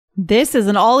This is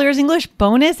an All Ears English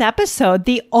bonus episode,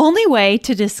 the only way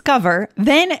to discover,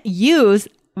 then use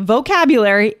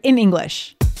vocabulary in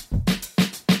English.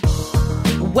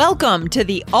 Welcome to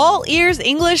the All Ears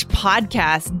English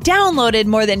podcast. Downloaded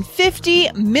more than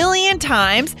 50 million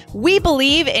times, we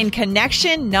believe in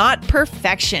connection, not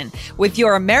perfection. With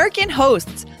your American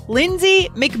hosts, Lindsay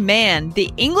McMahon,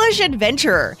 the English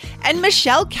adventurer, and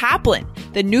Michelle Kaplan,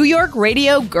 the New York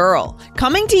radio girl,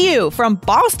 coming to you from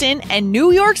Boston and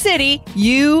New York City,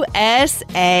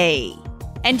 USA.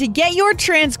 And to get your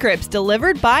transcripts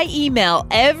delivered by email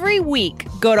every week,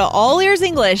 go to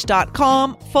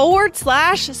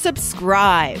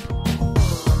allearsenglish.com/subscribe.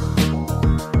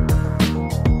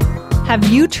 Have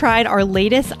you tried our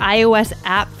latest iOS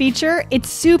app feature? It's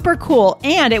super cool,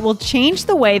 and it will change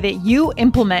the way that you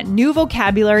implement new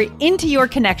vocabulary into your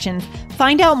connections.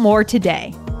 Find out more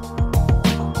today.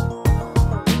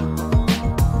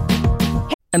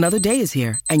 Another day is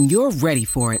here, and you're ready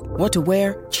for it. What to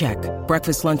wear? Check.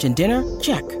 Breakfast, lunch, and dinner?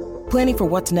 Check. Planning for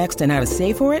what's next and how to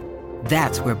save for it?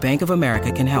 That's where Bank of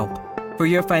America can help. For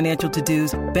your financial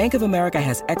to-dos, Bank of America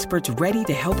has experts ready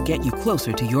to help get you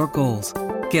closer to your goals.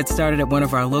 Get started at one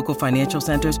of our local financial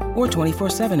centers or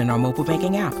 24/7 in our mobile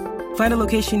banking app. Find a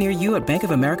location near you at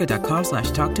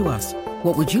bankofamerica.com/talktous.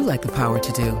 What would you like the power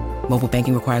to do? Mobile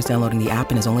banking requires downloading the app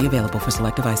and is only available for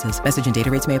select devices. Message and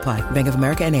data rates may apply. Bank of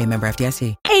America NA, member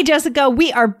FDIC. Hey, Jessica,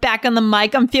 we are back on the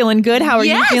mic. I'm feeling good. How are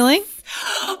you feeling?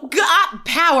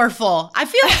 Powerful. I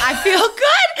feel good.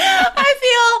 I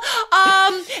feel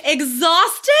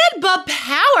exhausted but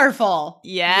powerful.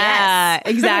 Yeah, yes.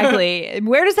 Exactly.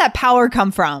 Where does that power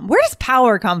come from? Where does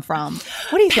power come from?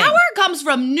 What do you think? Power comes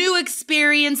from new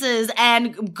experiences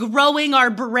and growing our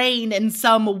brain in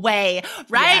some way,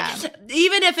 right? Yeah.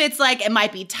 Even if it's like, it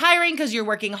might be tiring because you're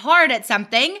working hard at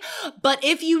something, but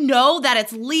if you know that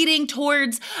it's leading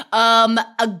towards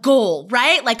a goal,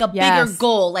 right? Like a bigger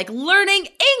goal, like learning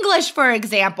English, for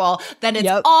example, then it's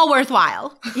all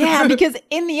worthwhile. Yeah, because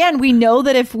in the end, we know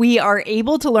that if we are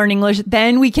able to learn English,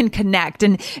 then we can connect.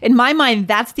 And in my mind,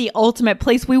 that's the ultimate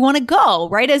place we want to go,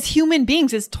 right? As human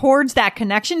beings, is towards that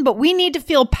connection, but we need to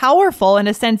feel powerful in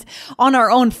a sense on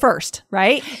our own first,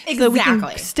 right? Exactly. So we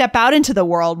can step out into the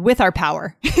world with our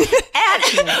power. And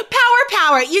power.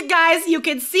 You guys, you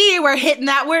can see we're hitting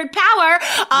that word power.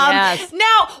 Yes.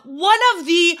 Now, one of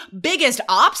the biggest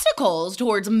obstacles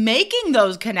towards making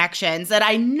those connections that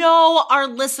I know our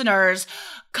listeners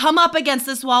come up against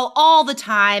this wall all the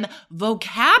time,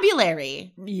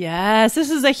 vocabulary. Yes, this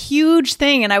is a huge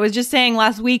thing. And I was just saying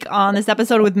last week on this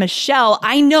episode with Michelle,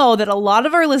 I know that a lot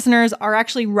of our listeners are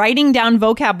actually writing down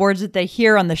vocab words that they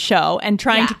hear on the show and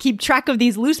trying to keep track of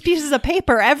these loose pieces of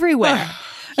paper everywhere.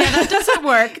 Yeah, that doesn't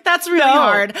work. That's really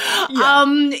hard. Yeah.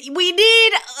 We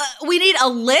need a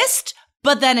list.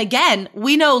 But then again,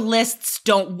 we know lists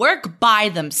don't work by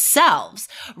themselves,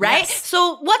 right? Yes.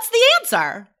 So what's the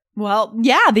answer? Well,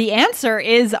 yeah, the answer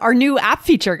is our new app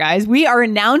feature, guys. We are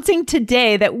announcing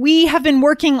today that we have been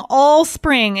working all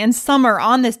spring and summer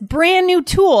on this brand new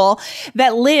tool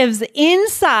that lives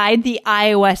inside the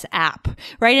iOS app,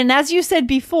 right? And as you said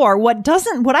before, what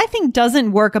I think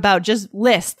doesn't work about just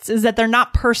lists is that they're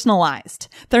not personalized.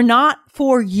 They're not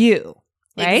for you.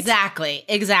 Right? Exactly.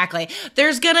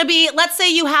 There's going to be, let's say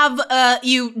you have,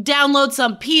 you download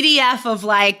some PDF of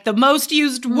like the most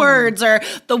used words or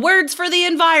the words for the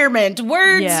environment,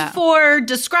 words for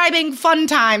describing fun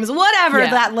times, whatever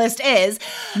that list is.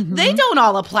 Mm-hmm. They don't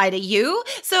all apply to you.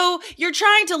 So you're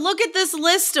trying to look at this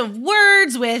list of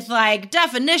words with like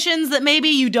definitions that maybe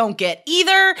you don't get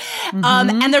either.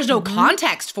 And there's no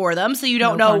context for them. So you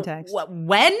don't know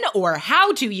when or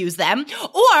how to use them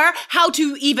or how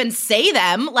to even say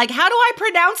them. Like, how do I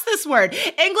pronounce this word?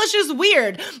 English is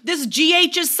weird. This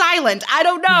GH is silent. I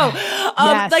don't know.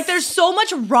 Like, there's so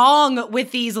much wrong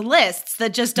with these lists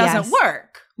that just doesn't work.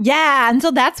 Yeah. And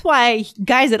so that's why,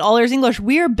 guys, at All Ears English,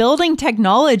 we're building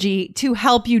technology to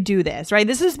help you do this, right?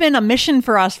 This has been a mission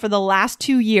for us for the last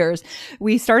 2 years.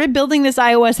 We started building this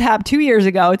iOS app 2 years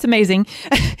ago. It's amazing.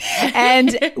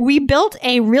 And we built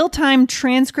a real-time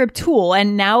transcript tool.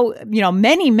 And now,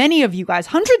 many of you guys,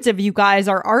 hundreds of you guys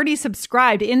are already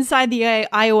subscribed inside the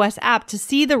iOS app to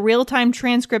see the real-time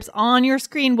transcripts on your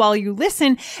screen while you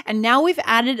listen. And now we've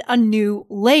added a new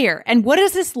layer. And what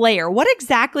is this layer? What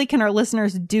exactly can our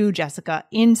listeners do, Jessica,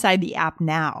 inside the app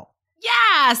now?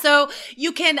 Yeah, so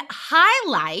you can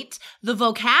highlight the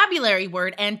vocabulary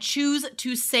word and choose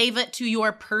to save it to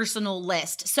your personal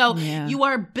list. So you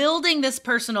are building this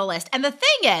personal list. And the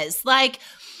thing is,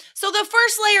 so the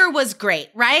first layer was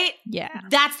great, right? Yeah.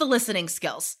 That's the listening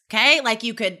skills, okay? Like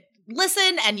you could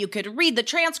listen and you could read the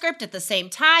transcript at the same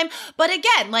time. But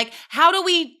again, like, how do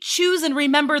we choose and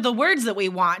remember the words that we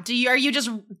want? Are you just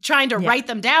trying to write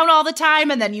them down all the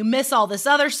time and then you miss all this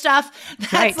other stuff?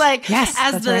 That's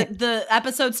the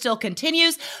episode still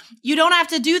continues. You don't have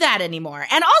to do that anymore.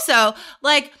 And also,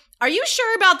 like, are you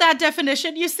sure about that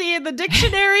definition you see in the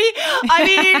dictionary? I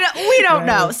mean, we don't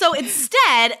know. So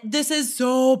instead, this is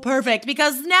so perfect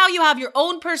because now you have your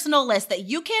own personal list that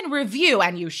you can review,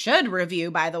 and you should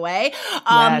review, by the way,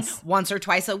 once or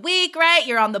twice a week, right?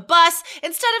 You're on the bus.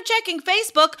 Instead of checking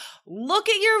Facebook, look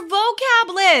at your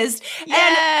vocab list.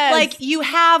 And like, you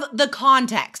have the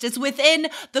context. It's within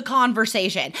the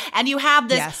conversation. And you have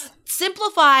this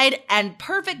simplified and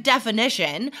perfect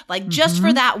definition, like just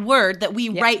for that word that we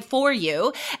write for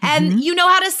you. And you know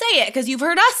how to say it because you've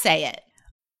heard us say it.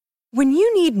 When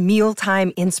you need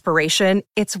mealtime inspiration,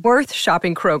 it's worth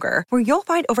shopping Kroger, where you'll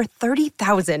find over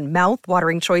 30,000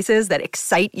 mouth-watering choices that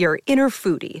excite your inner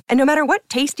foodie. And no matter what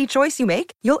tasty choice you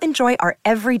make, you'll enjoy our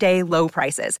everyday low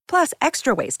prices, plus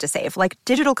extra ways to save, like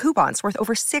digital coupons worth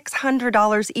over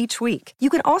 $600 each week. You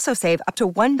can also save up to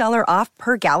 $1 off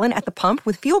per gallon at the pump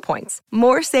with fuel points.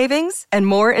 More savings and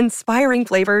more inspiring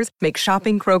flavors make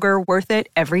shopping Kroger worth it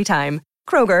every time.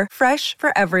 Kroger, fresh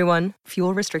for everyone.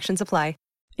 Fuel restrictions apply.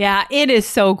 Yeah, it is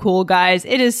so cool, guys.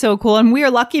 It is so cool. And we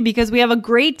are lucky because we have a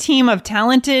great team of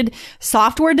talented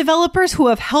software developers who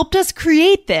have helped us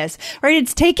create this, right?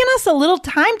 It's taken us a little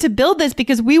time to build this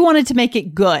because we wanted to make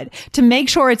it good, to make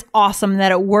sure it's awesome,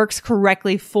 that it works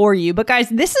correctly for you. But guys,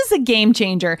 this is a game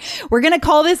changer. We're going to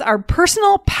call this our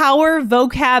personal power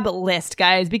vocab list,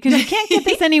 guys, because you can't get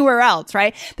this anywhere else,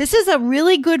 right? This is a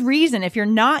really good reason, if you're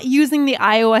not using the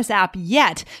iOS app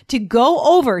yet, to go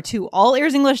over to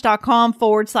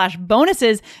allearsenglish.com/bonuses,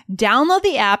 download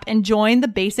the app and join the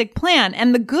basic plan.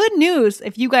 And the good news,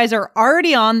 if you guys are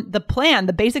already on the plan,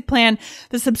 the basic plan,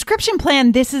 the subscription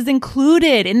plan, this is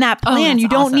included in that plan. You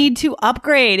don't need to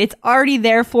upgrade. It's already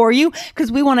there for you because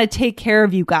we want to take care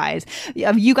of you guys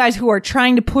who are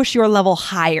trying to push your level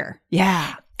higher.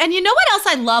 Yeah. And you know what else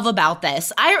I love about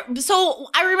this? I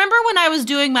remember when I was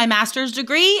doing my master's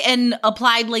degree in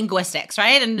applied linguistics,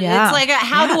 right? And it's like,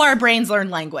 how do our brains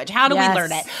learn language? How do we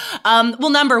learn it?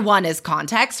 Well, number one is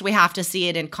context. We have to see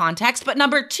it in context. But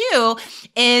number two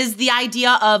is the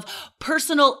idea of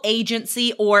personal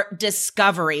agency or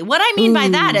discovery. What I mean by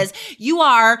that is you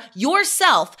are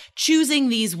yourself choosing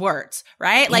these words,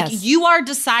 right? Like you are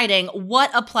deciding what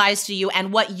applies to you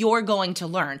and what you're going to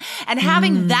learn. And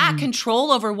having that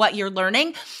control over what you're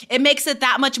learning, it makes it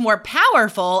that much more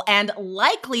powerful and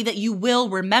likely that you will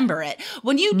remember it.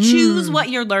 When you choose what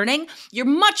you're learning, you're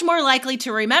much more likely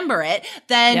to remember it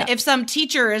than if some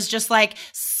teacher is just like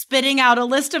spitting out a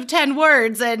list of 10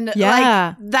 words and like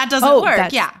that doesn't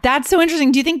work. That's so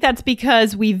interesting. Do you think that's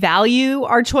because we value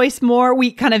our choice more?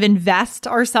 We kind of invest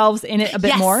ourselves in it a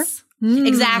bit more?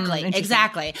 Exactly.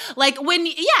 Like when,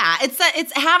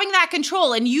 it's having that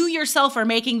control and you yourself are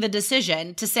making the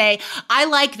decision to say, I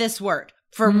like this word.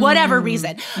 For whatever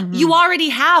reason, you already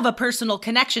have a personal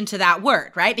connection to that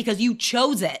word, right? Because you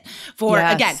chose it for,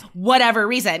 again, whatever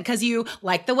reason. Because you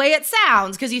like the way it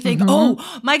sounds. Because you think,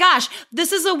 oh my gosh,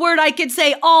 this is a word I could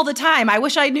say all the time. I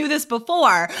wish I knew this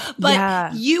before.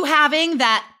 But you having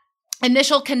that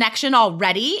initial connection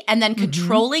already and then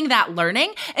controlling that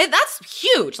learning, that's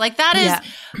huge. Like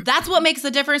that's what makes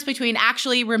the difference between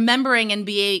actually remembering and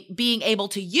being able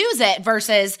to use it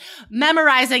versus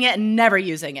memorizing it and never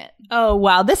using it. Oh,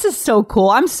 wow. This is so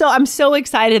cool. I'm so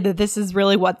excited that this is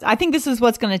really I think this is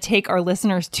what's going to take our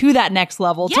listeners to that next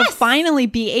level, to finally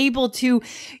be able to,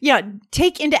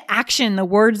 take into action the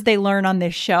words they learn on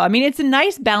this show. I mean, it's a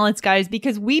nice balance, guys,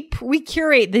 because we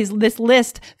curate this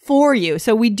list for you.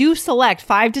 So we do select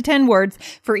 5 to 10 words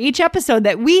for each episode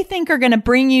that we think are going to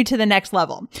bring you to the next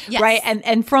level, right?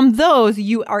 And from those,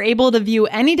 you are able to view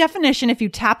any definition. If you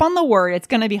tap on the word, it's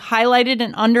going to be highlighted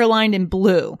and underlined in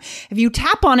blue. If you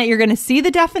tap on it, you're going to see the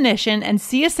definition and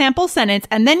see a sample sentence,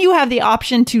 and then you have the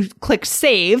option to click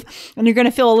save, and you're going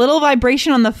to feel a little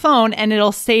vibration on the phone, and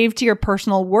it'll save to your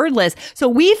personal word list. So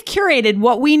we've curated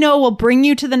what we know will bring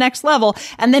you to the next level,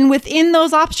 and then within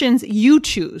those options, you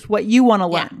choose what you want to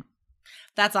learn.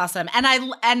 That's awesome. And I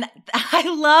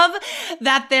love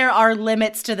that there are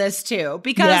limits to this too,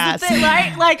 because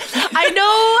right? Like I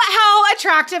know how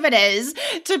attractive it is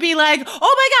to be like, oh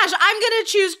my gosh, I'm going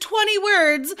to choose 20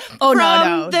 words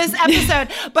from this episode.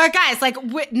 But guys, like,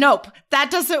 nope, that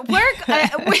doesn't work.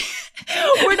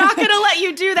 We're not going to let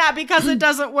you do that because it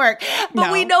doesn't work.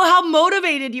 But we know how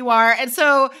motivated you are. And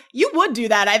so you would do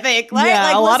that, I think. Right?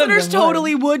 Yeah, like listeners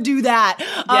totally would do that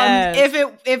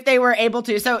if they were able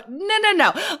to. So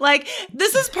no. Like,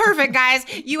 this is perfect, guys.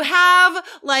 You have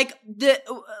like the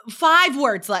 5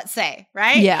 words, let's say,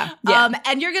 right? Yeah.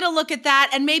 And you're going to look at that,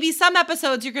 and maybe some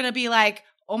episodes you're going to be like,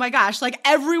 oh my gosh, like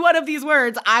every one of these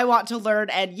words I want to learn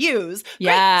and use.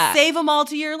 Yeah. Great. Save them all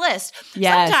to your list.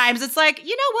 Yes. Sometimes it's like,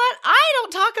 you know what? I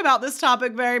don't talk about this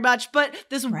topic very much, but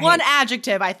this one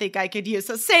adjective I think I could use.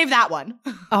 So save that one.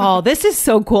 Oh, this is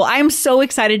so cool. I'm so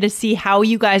excited to see how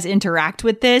you guys interact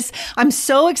with this. I'm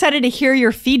so excited to hear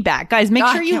your feedback. Guys, make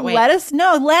sure you let us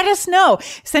know. Let us know.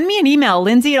 Send me an email,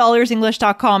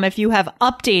 lindsay@allearsenglish.com. If you have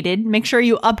updated, make sure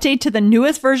you update to the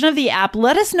newest version of the app.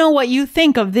 Let us know what you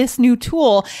think of this new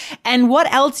tool and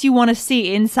what else you want to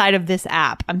see inside of this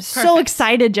app. I'm so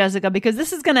excited, Jessica, because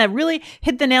this is going to really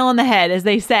hit the nail on the head, as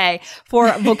they say,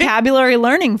 for vocabulary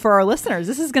learning for our listeners.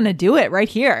 This is going to do it right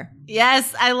here.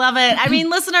 Yes, I love it. I mean,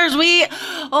 listeners,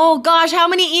 how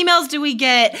many emails do we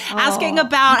get asking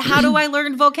about how do I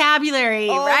learn vocabulary,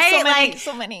 right?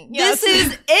 So many. Yes. This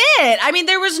is it. I mean,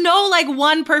 there was no like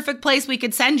one perfect place we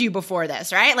could send you before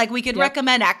this, right? Like we could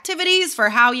recommend activities for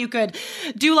how you could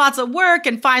do lots of work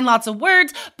and find lots of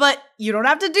words, but you don't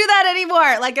have to do that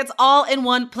anymore. Like it's all in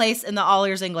one place in the All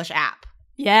Ears English app.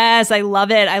 Yes, I love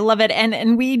it. I love it.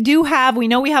 And we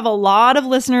know we have a lot of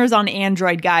listeners on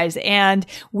Android, guys, and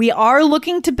we are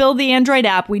looking to build the Android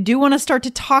app. We do want to start to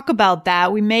talk about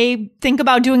that. We may think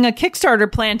about doing a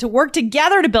Kickstarter plan to work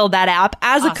together to build that app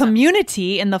as a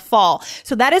community in the fall.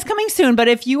 So that is coming soon. But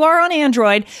if you are on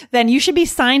Android, then you should be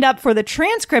signed up for the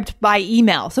transcript by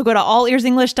email. So go to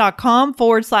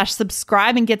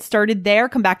allearsenglish.com/subscribe and get started there.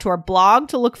 Come back to our blog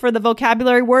to look for the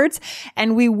vocabulary words,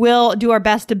 and we will do our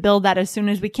best to build that as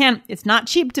soon as we can. It's not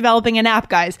cheap developing an app,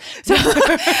 guys. So,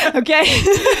 okay.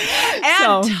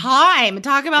 And time.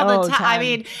 Talk about the time. I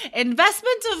mean,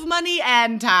 investment of money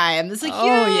and time. This is a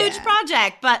huge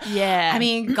project. But I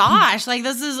mean, gosh, like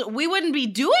we wouldn't be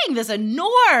doing this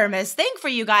enormous thing for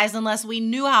you guys unless we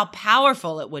knew how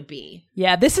powerful it would be.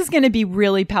 Yeah, this is going to be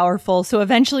really powerful. So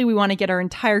eventually we want to get our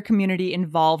entire community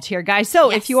involved here, guys.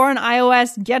 So if you are on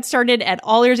iOS, get started at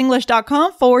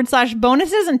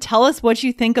allearsenglish.com/bonuses and tell us what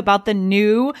you think about the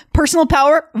new personal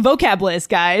power vocab list,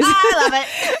 guys. I love it.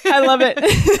 I love it.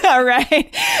 All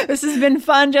right. This has been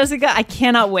fun, Jessica. I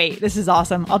cannot wait. This is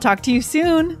awesome. I'll talk to you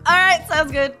soon. All right.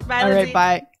 Sounds good. Bye, Lindsay. All right.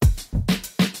 Bye.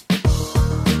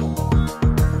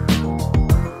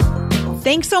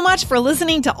 Thanks so much for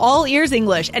listening to All Ears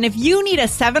English. And if you need a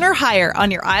 7 or higher on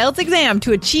your IELTS exam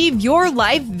to achieve your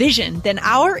life vision, then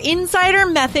our Insider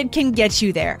Method can get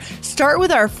you there. Start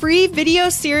with our free video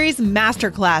series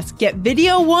masterclass. Get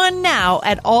video 1 now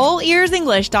at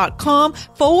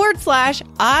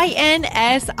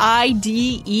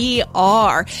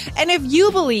allearsenglish.com/INSIDER. And if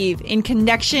you believe in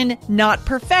connection, not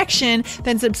perfection,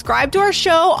 then subscribe to our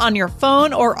show on your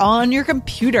phone or on your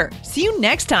computer. See you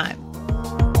next time.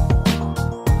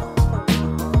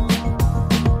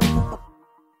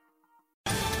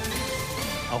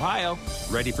 Ohio,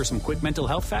 ready for some quick mental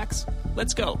health facts?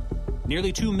 Let's go.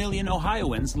 Nearly 2 million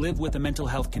Ohioans live with a mental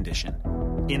health condition.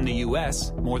 In the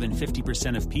U.S., more than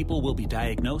 50% of people will be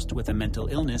diagnosed with a mental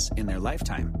illness in their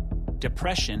lifetime.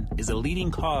 Depression is a leading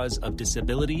cause of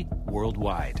disability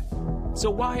worldwide.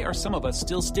 So why are some of us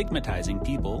still stigmatizing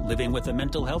people living with a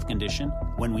mental health condition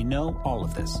when we know all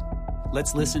of this?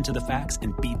 Let's listen to the facts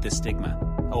and beat the stigma.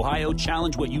 Ohio,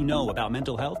 challenge what you know about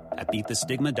mental health at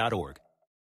beatthestigma.org.